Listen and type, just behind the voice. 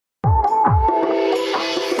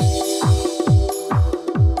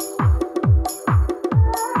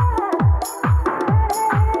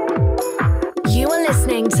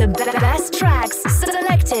tracks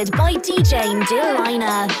selected by DJ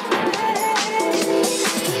Delina.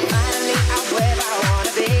 Finally, I'm where I wanna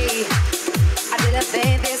be. I didn't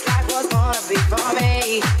think this life was gonna be for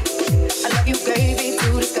me. I love you, gave me to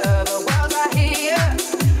discover worlds right here.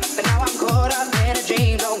 But now I'm caught up in a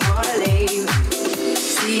dream, don't wanna leave.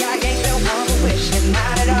 See, I ain't the one who wishing,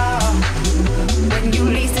 not at all. When you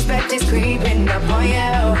least expect it's creeping up on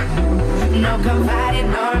you. No confiding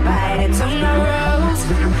nor biting to no rules.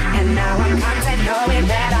 And now I'm content knowing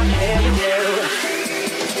that I'm here with you.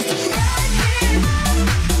 Right here,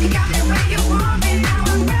 you got me where you want me, now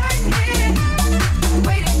I'm right here.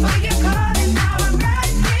 Waiting for your call and now I'm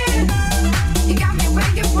right here. You got me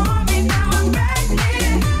where you want me, now I'm right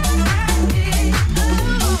here. Right here,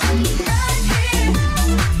 ooh, right here.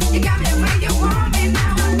 You got me where you want me,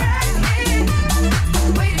 now I'm right here.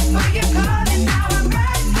 Waiting for your call and now I'm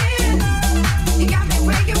right here. You got me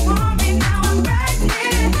where you want me, now I'm right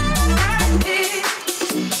here. Right here. I don't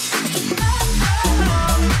need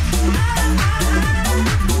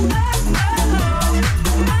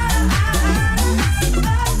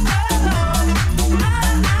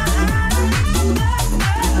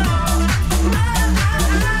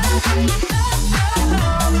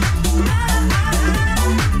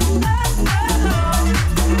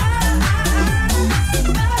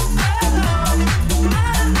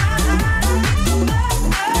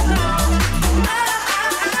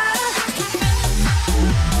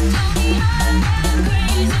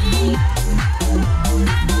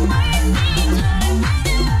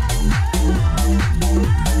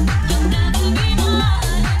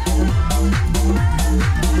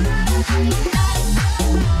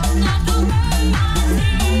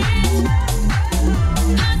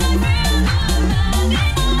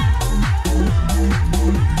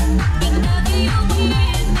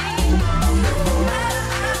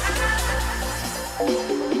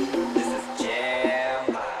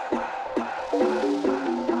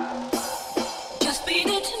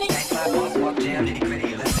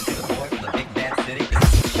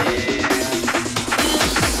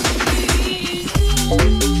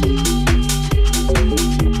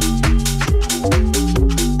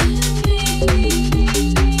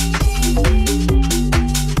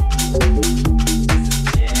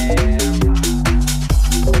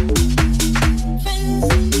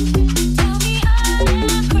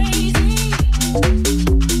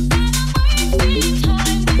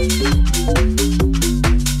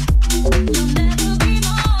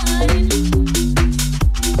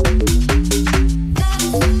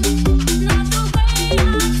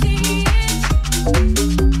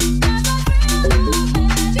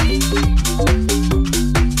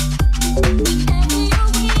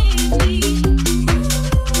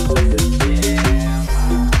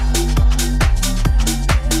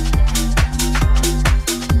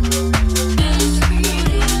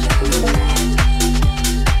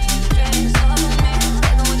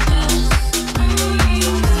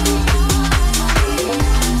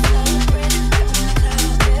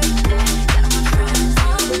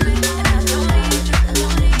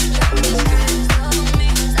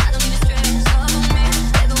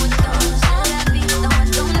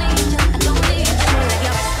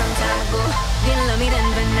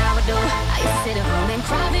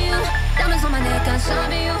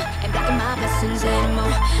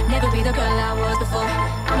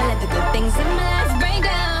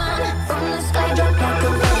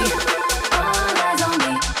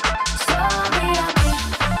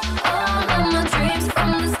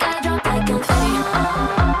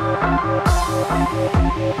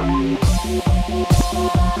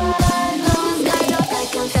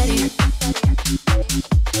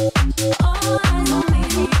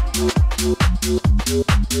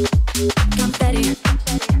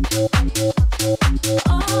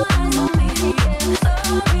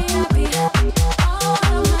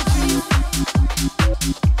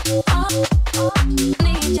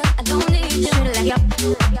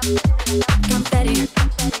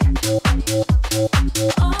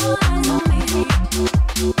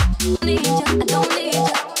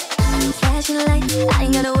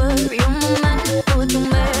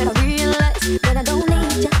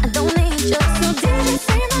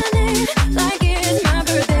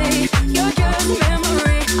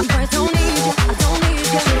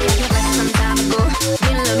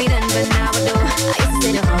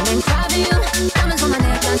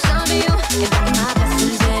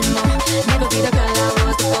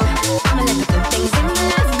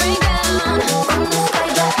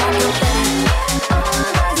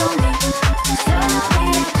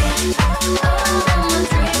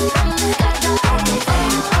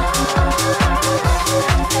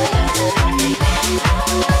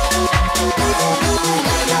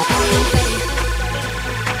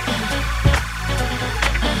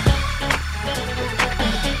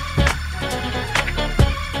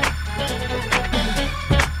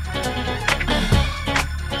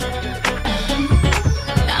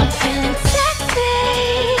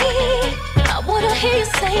you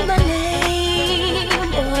say my name,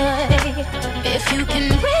 boy. If you can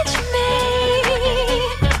reach me,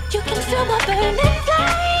 you can feel my burning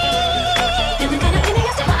flame. You're the kind of feeling I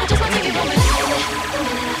just want to give you one minute. The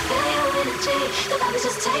minute I feel your energy, the vibe is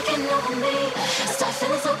just taking over me. I start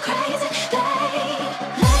feeling so crazy, babe.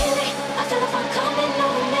 Lately, I feel the fun coming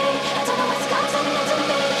over me. I don't know what's coming into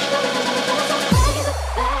me. The rhythm got me feeling so crazy,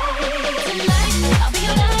 babe. Tonight, I'll be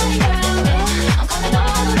your night girl. I'm calling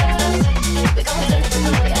all the girls. We gon' turn this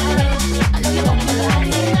party out. I know you want my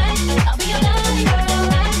body tonight. I'll be your night girl.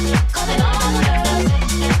 Calling all the girls.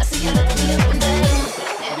 I see you look me up and down,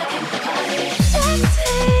 and I came to party.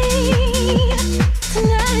 Sexy,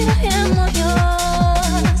 tonight I am all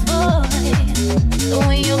yours, boy. The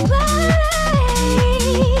way your body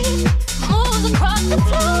moves across the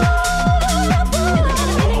floor, boy. You're the kind of feeling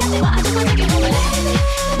I say, well, I just want to take you home and baby.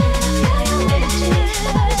 Feel your energy, the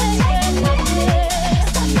vibe is just taking over me.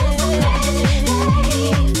 Stop feeling so crazy, baby. Lately,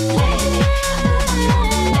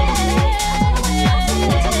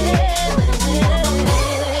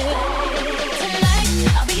 tonight,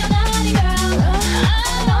 I'll be your naughty girl. I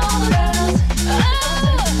know the girls. Oh,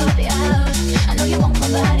 party out. I know you want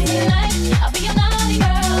my body tonight. I'll be your naughty girl.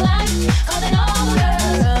 I'm calling all the girls. I see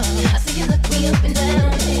you look me up and down, and I came to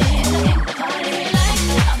party tonight.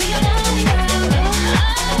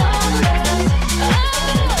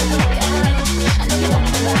 I'll be your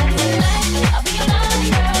naughty girl. I know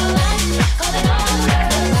the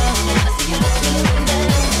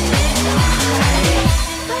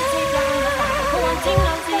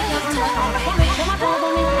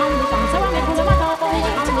girls. Oh,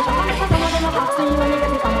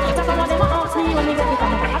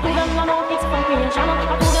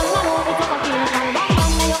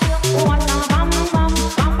 party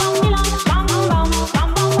out. I know you want my body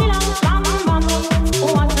tonight. I'll be your naughty girl.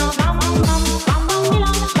 I'm calling all the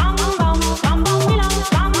girls. I see you look me up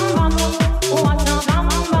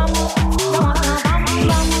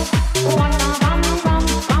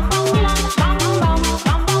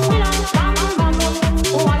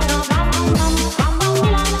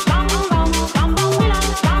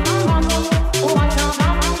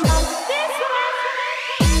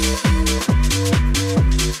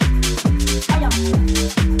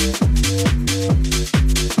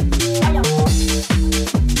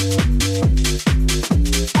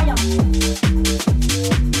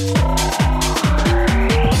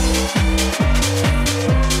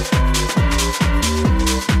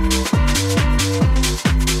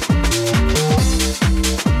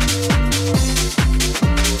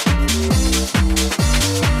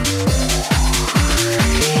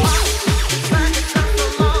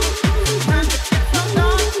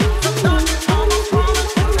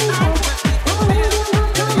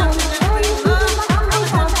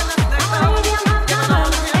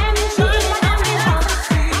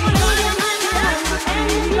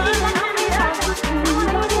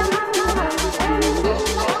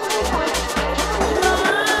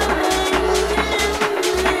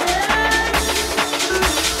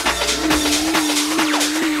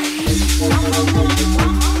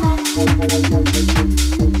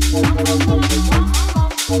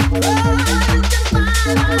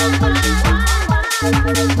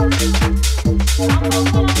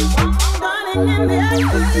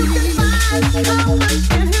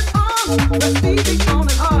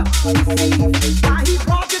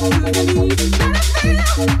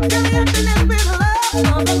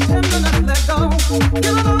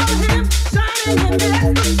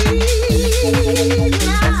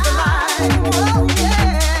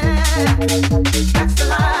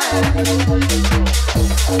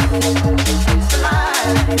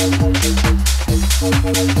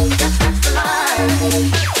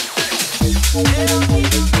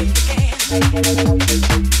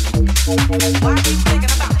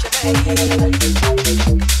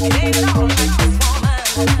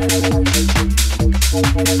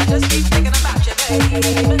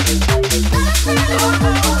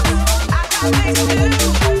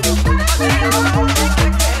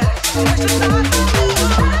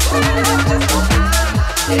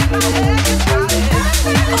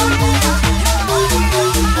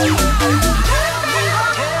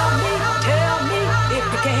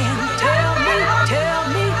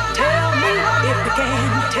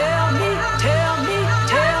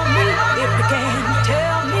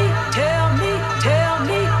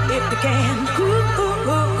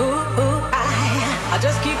I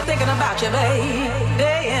just keep thinking about you, babe,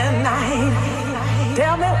 day and night.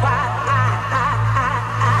 Tell me why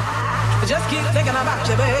I just keep thinking about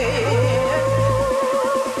you, babe.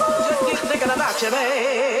 Just keep thinking about you, babe.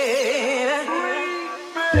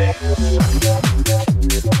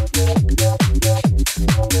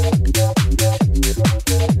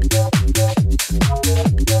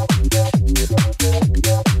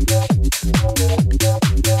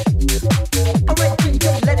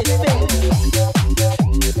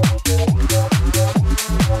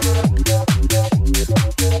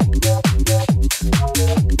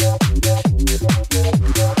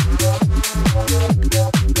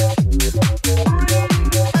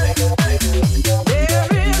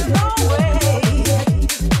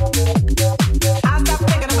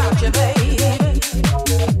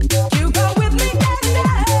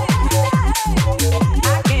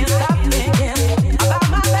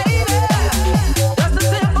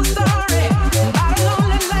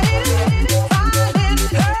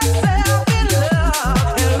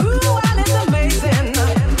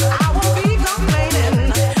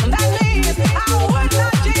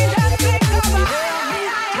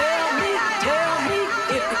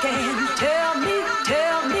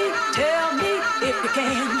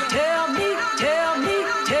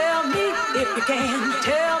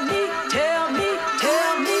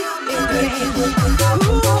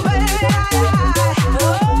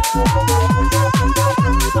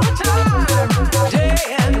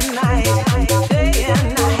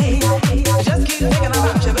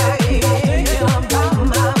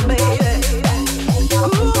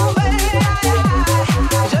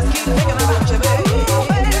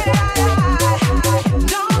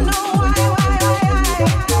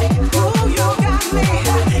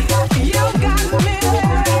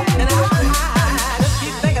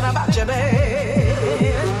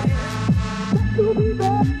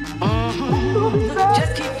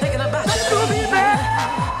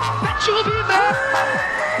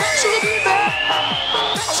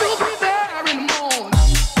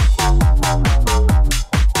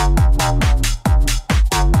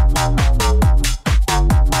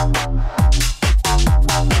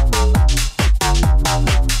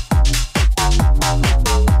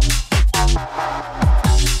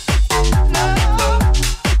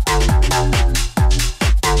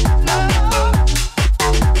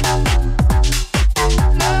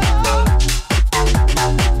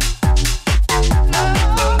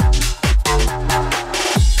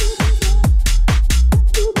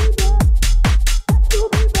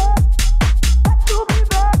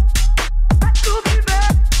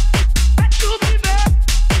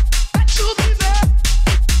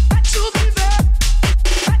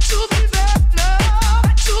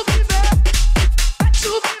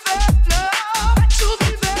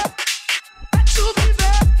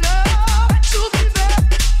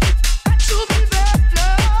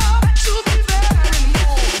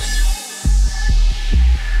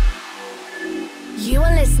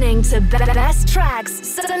 To best tracks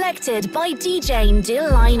selected by DJ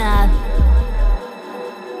Delina.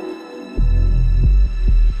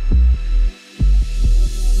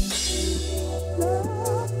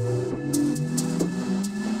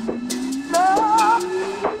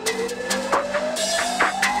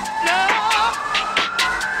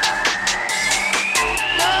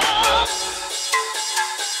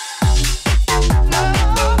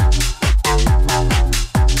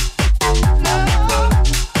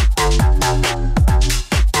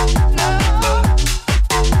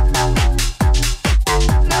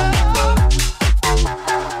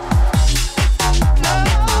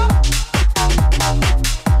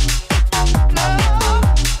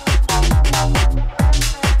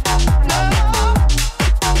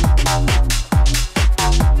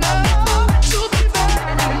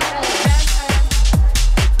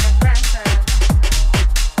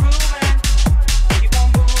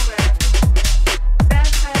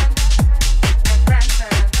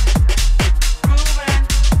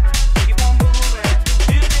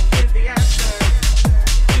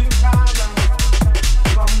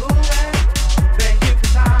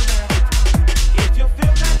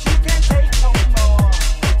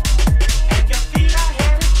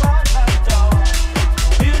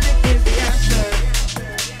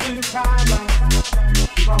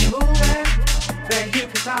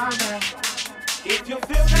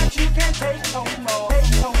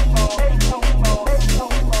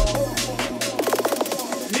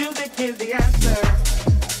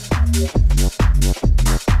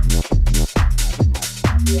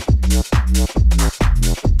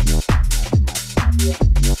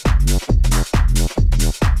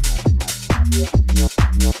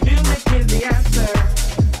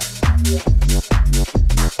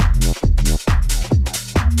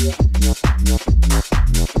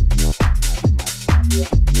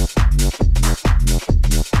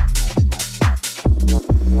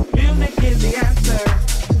 Music is the answer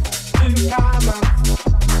to problems.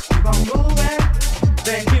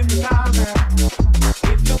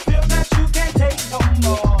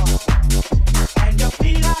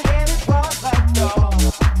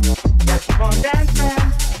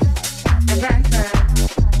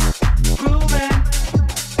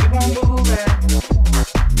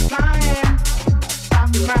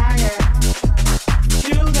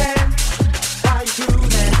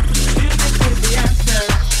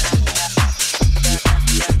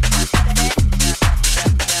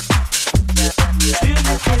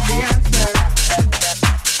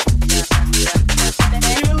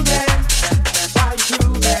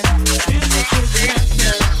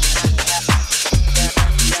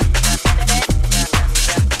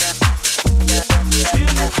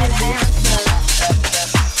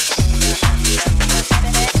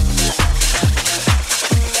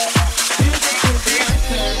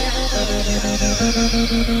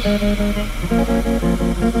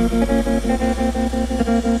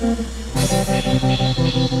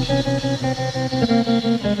 I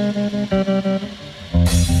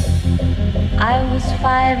was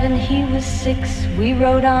 5 and he was 6. We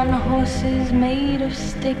rode on horses made of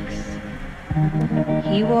sticks.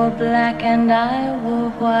 He wore black and I wore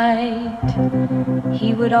white.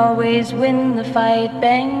 He would always win the fight.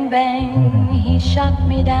 Bang, bang, he shot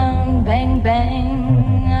me down. Bang,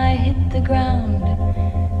 bang, I hit the ground.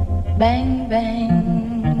 Bang,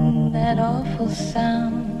 bang, that awful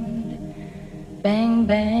sound. Bang,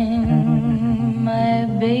 bang, my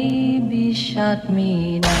baby shot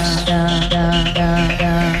me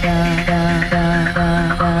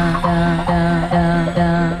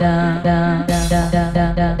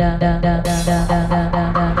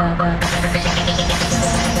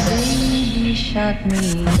baby shot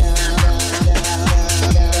me down.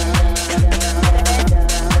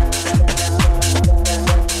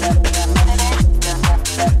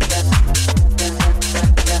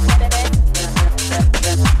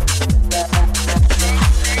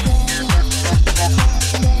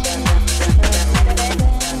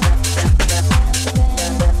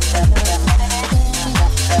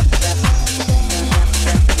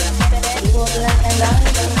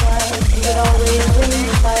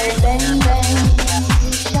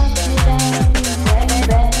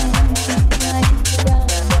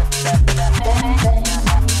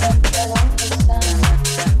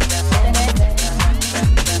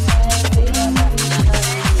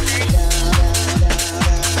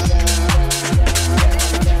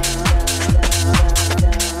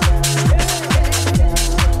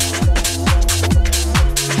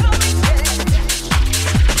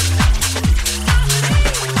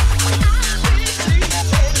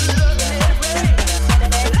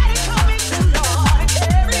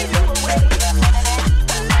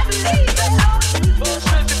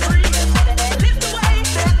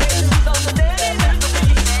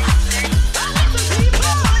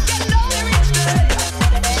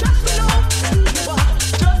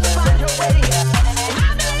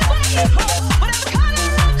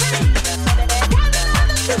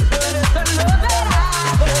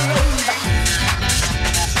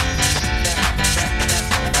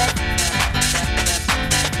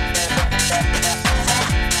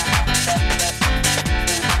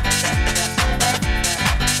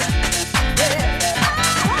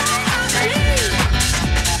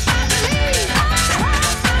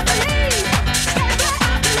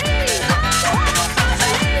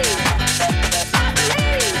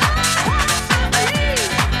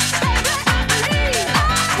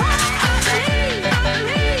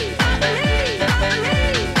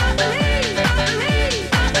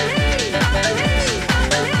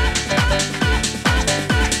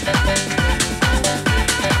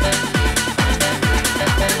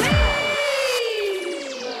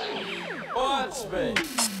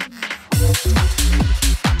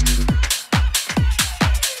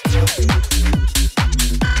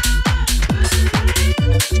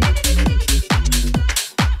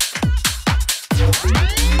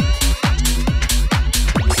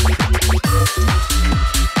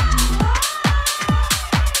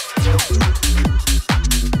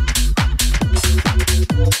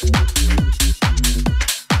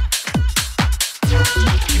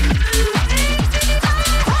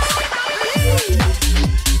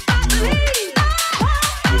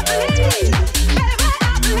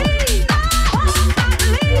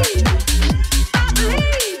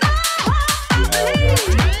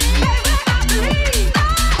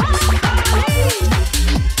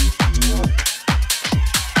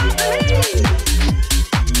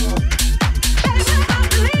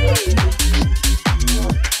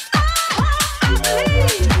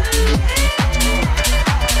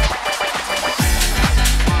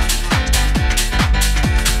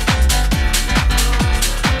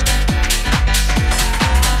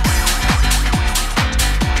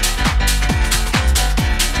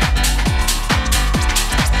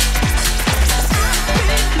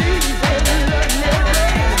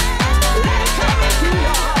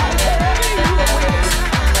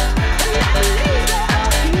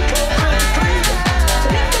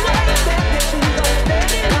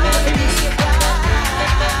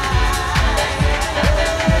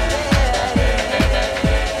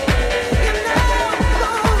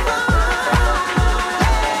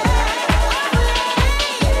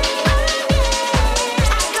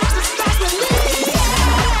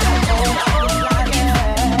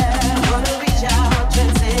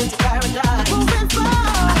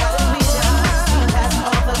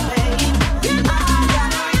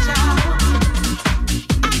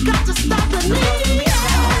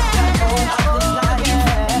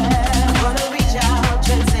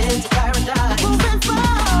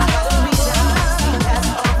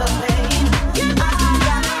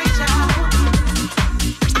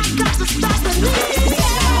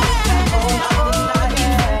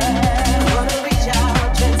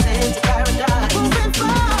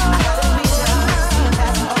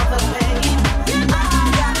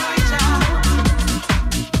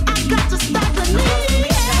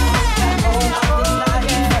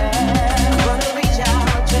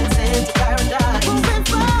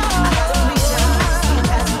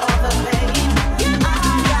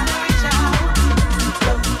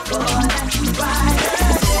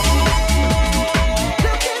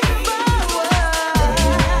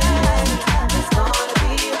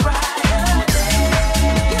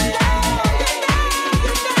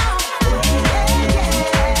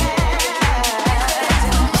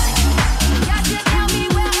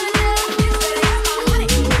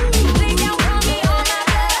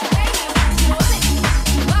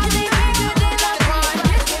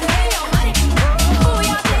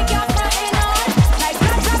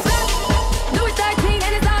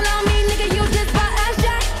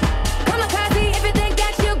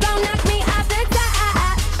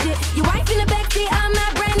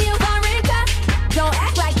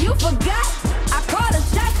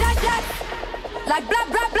 like blah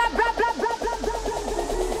blah blah blah blah blah blah blah.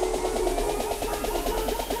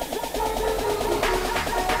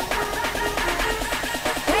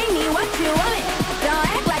 Pay me what you want, don't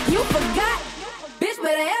act like you forgot. Bitch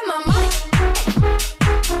better have my money.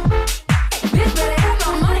 Bitch better have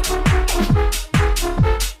my money.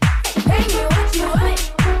 Pay me what you want.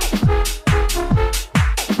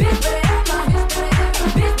 Bitch better have my.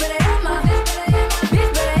 Bitch better have my. Bitch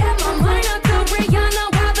better have my money. Up to Rihanna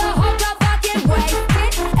while the whole club fucking wasted.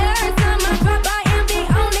 Every time I drop, I am the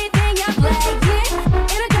only thing y'all playing.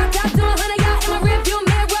 In a drop top to 100 y'all in my rearview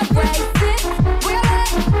mirror racing. Where y'all at?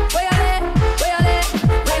 Where y'all at? Where y'all at?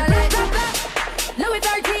 Where y'all at? Louis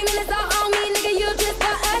 13 and it's all on me, nigga. You just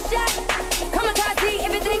got a shot. Come on, Tati,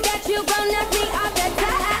 if you think that you gon' knock me off that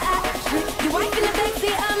top. You wife in the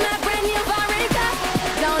backseat of my brand new foreign car.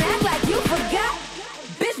 Don't act like you forgot.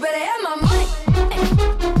 Bitch better have my money.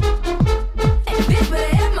 Bitch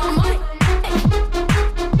better have my money.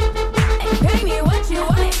 Pay me what you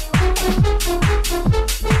want.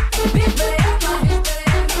 Bitch better have my.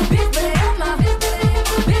 Bitch better have my.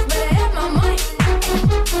 Bitch better have my money.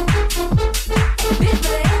 Bitch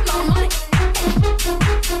better have my money.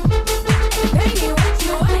 Pay me what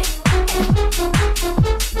you want.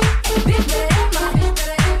 Bitch better have my.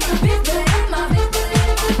 Bitch better have my.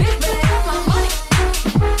 Bitch better have my money.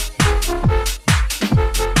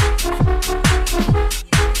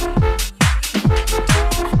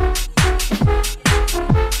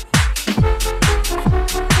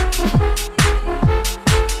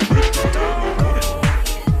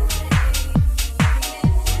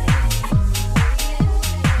 I don't know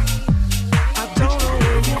where you come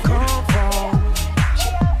from,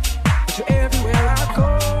 but you're everywhere I go.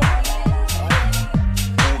 I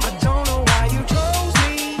don't know why you chose me, but as long as you're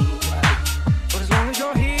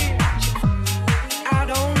here, I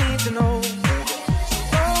don't need to know.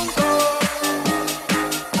 Don't go. Don't go.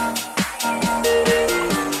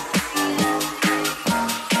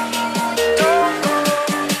 Don't go.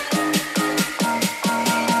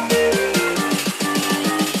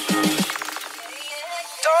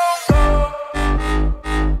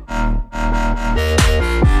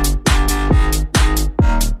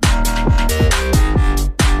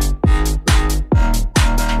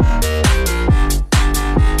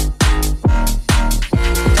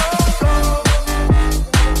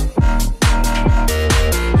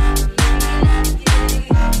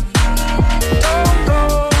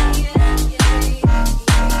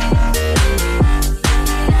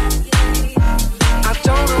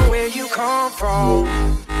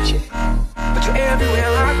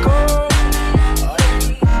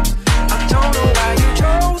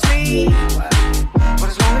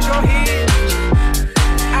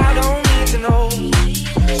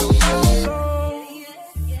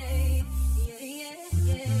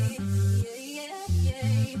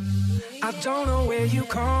 I don't know where you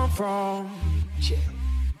come from,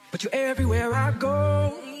 but you're everywhere I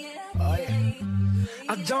go.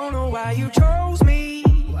 I don't know why you chose me,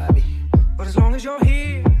 but as long as you're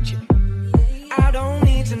here, I don't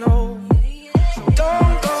need to know. So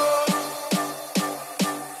don't go.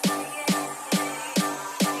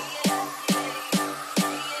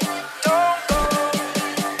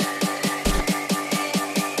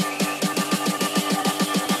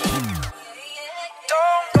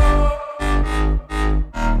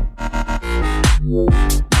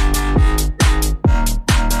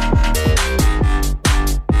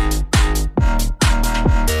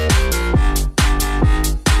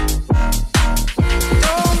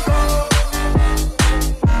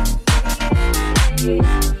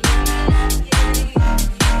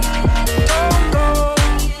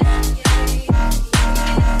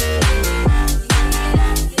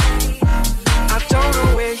 I don't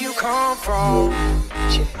know where you come from,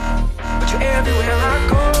 but you're everywhere I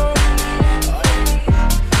go.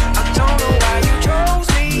 I don't know why you chose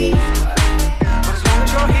me, but as long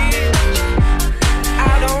as you're here, I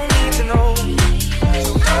don't need to know.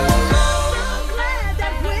 So don't go. Don't go.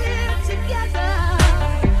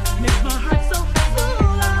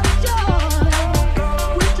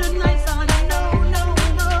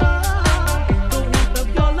 Don't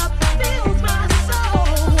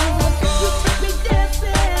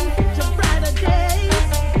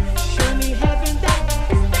go.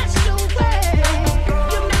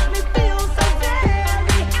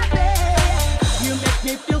 Happy.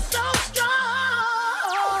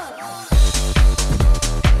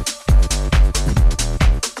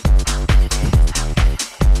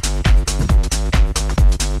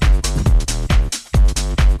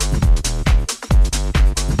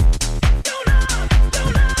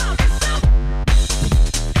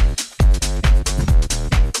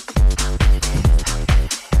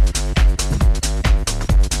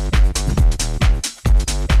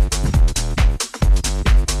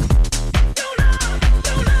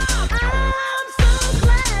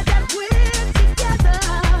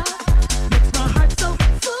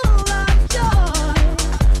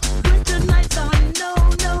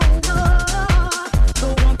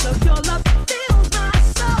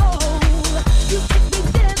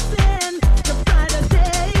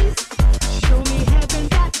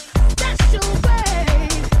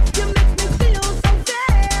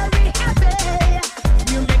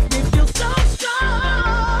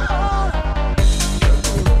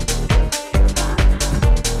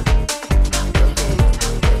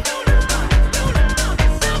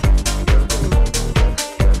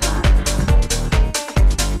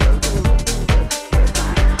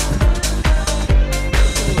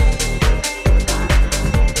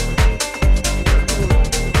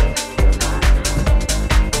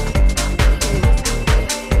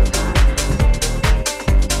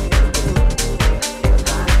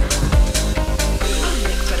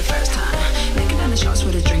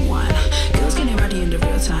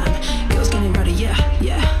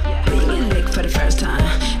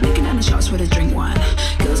 shots with a drink wine.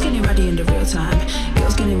 Girls getting ready in the real time.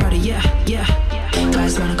 Girls getting ready, yeah, yeah.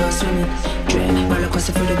 Guys wanna go swimming, drip, roller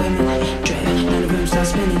coaster for the women, drip. Now the room starts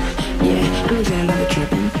spinning, yeah. And we feel like a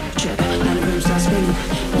tripping, trip. Now the room starts spinning,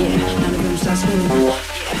 yeah. Now the room starts spinning, yeah.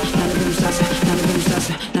 Now the room starts, now the room starts,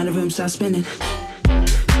 now the room starts spinning.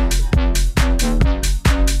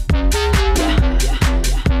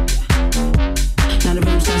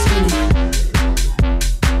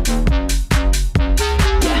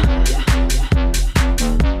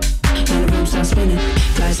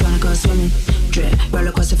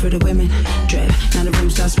 For the women, drip. Now the room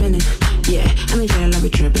starts spinning, yeah. I mean, yeah, like we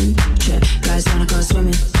tripping, trip. Guys wanna go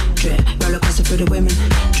swimming, drip. Roller coaster for the women,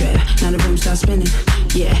 drip. Now the room starts spinning,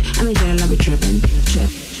 yeah. I mean, yeah, like we tripping, trip.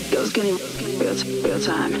 Girls getting real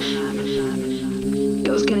time.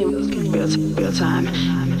 Girls getting real time.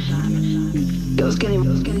 Girls getting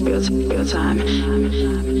real time.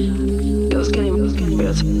 Girls getting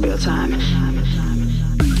real time.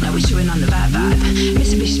 Now we chewing on the vibe.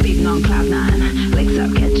 Mitsubishi speeding on cloud 9. Legs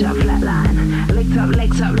up, catch up, flatline.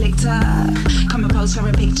 Legs up. Come and pose for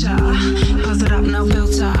a picture. Pose it up, no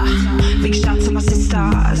filter. Big shout to my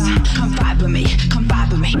sisters. Come vibe with me. And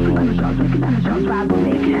the shots wicked, and the shots vibe with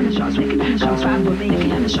me. And the shots wicked, and the shots vibe with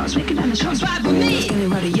me. And the shots wicked, and the shots vibe with me. Getting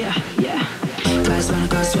ready, yeah, yeah. Guys wanna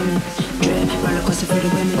go swimming, drip. Roller coaster for the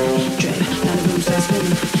women, drip. Now the room starts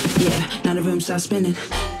spinning, yeah. Now the room starts spinning.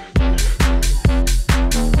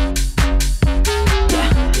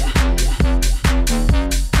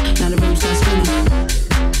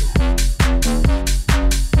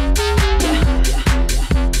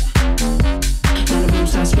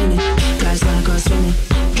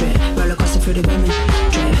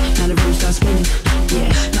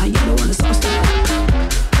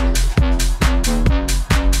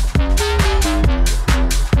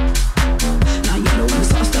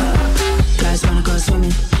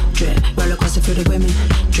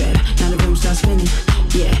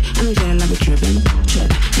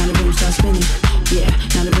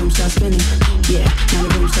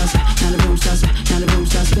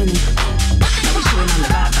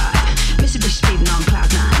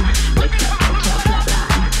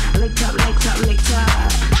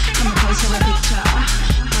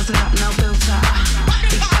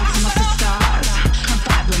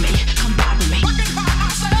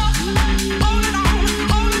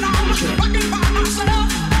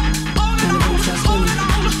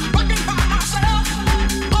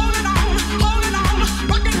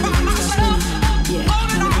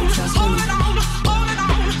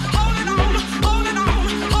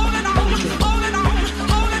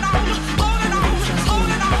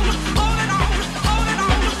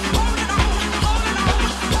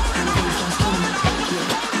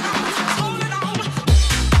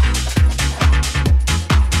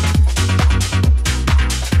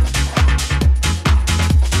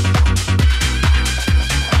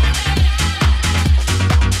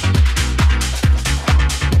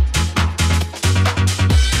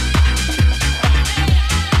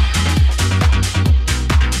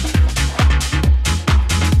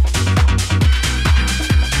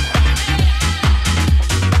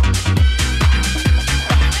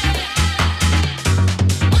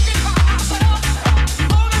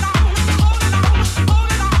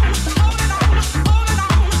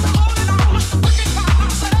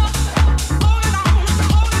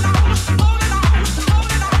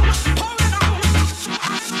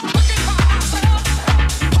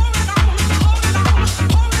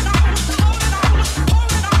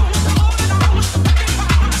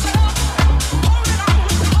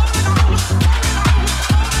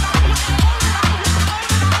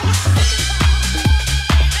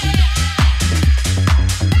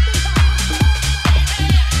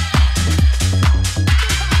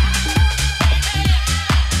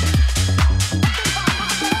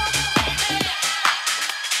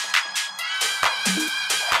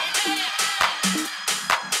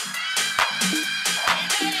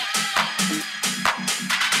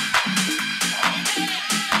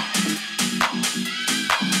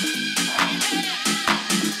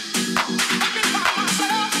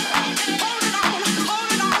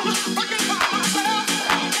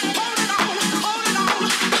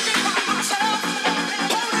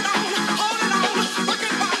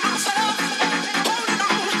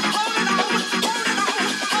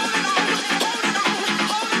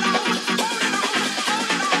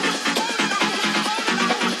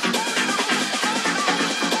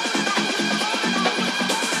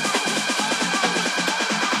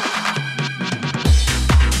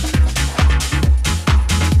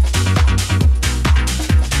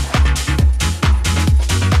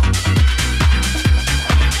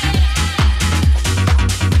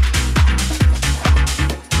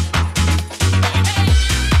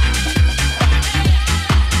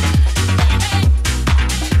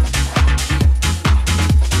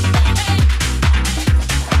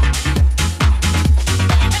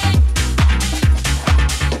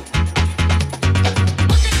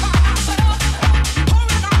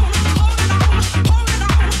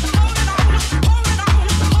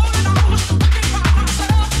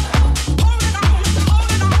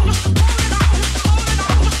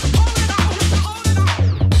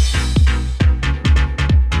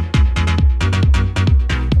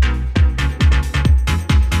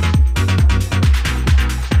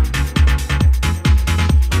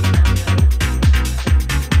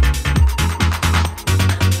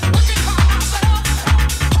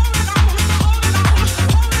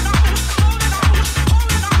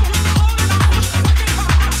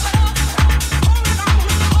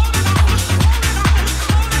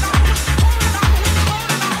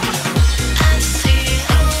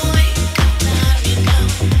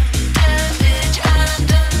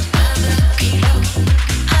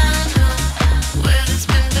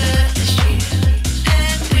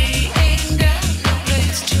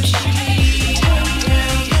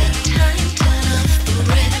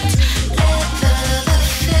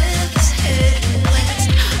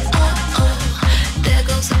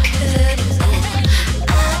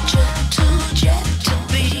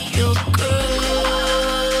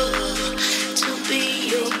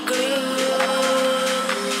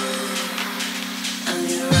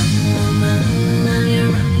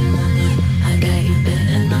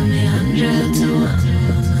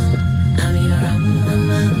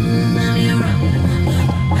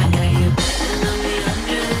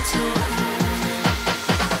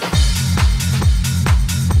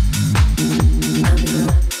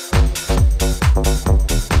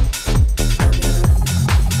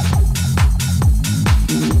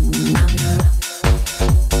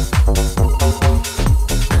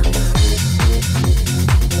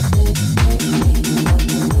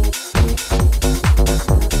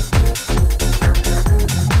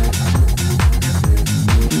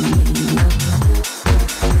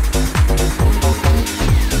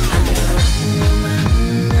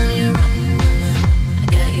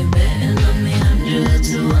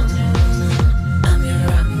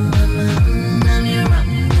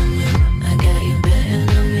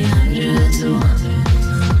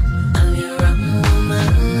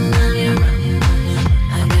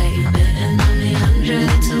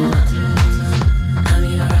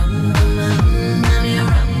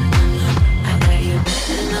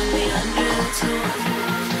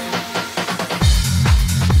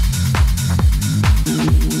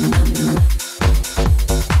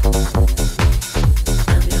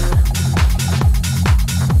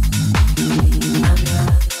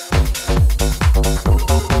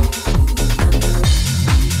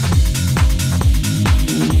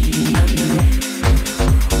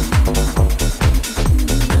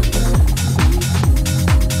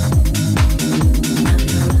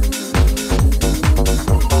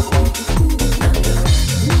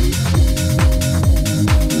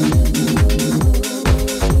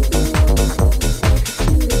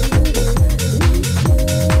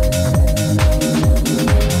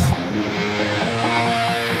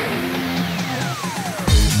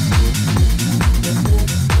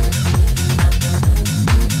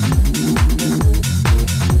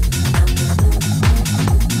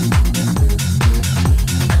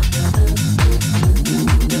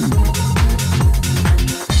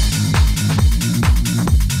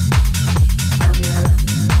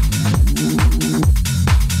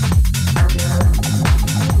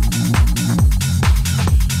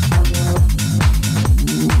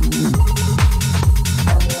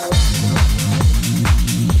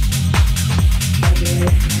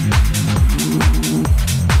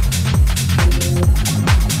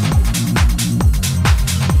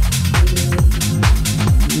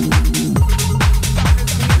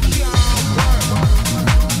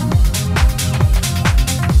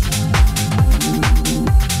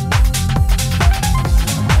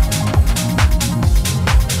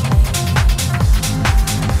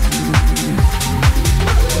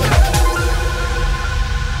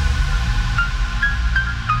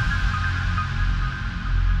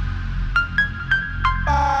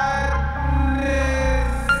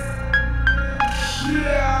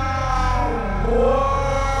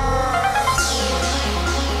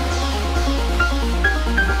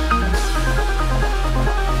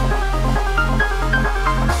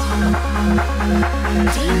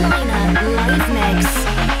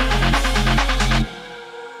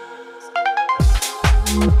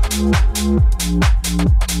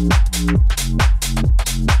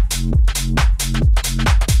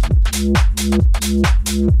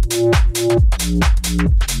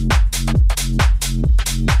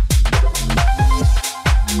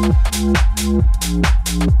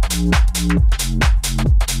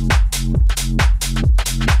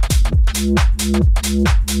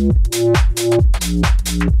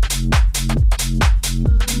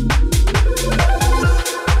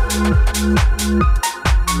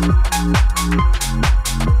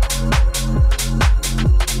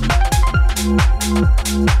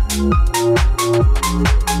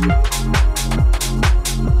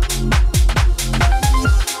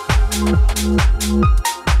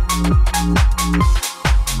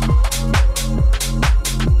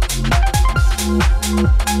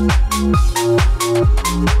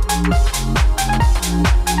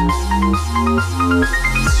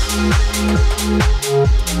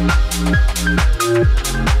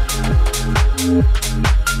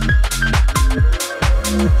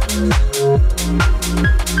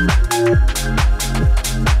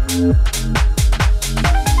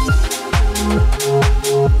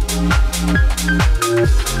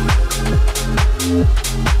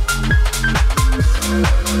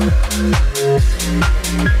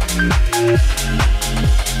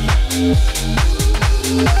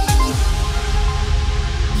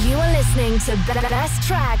 Listening to best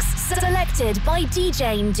tracks selected by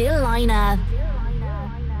DJ Delilah.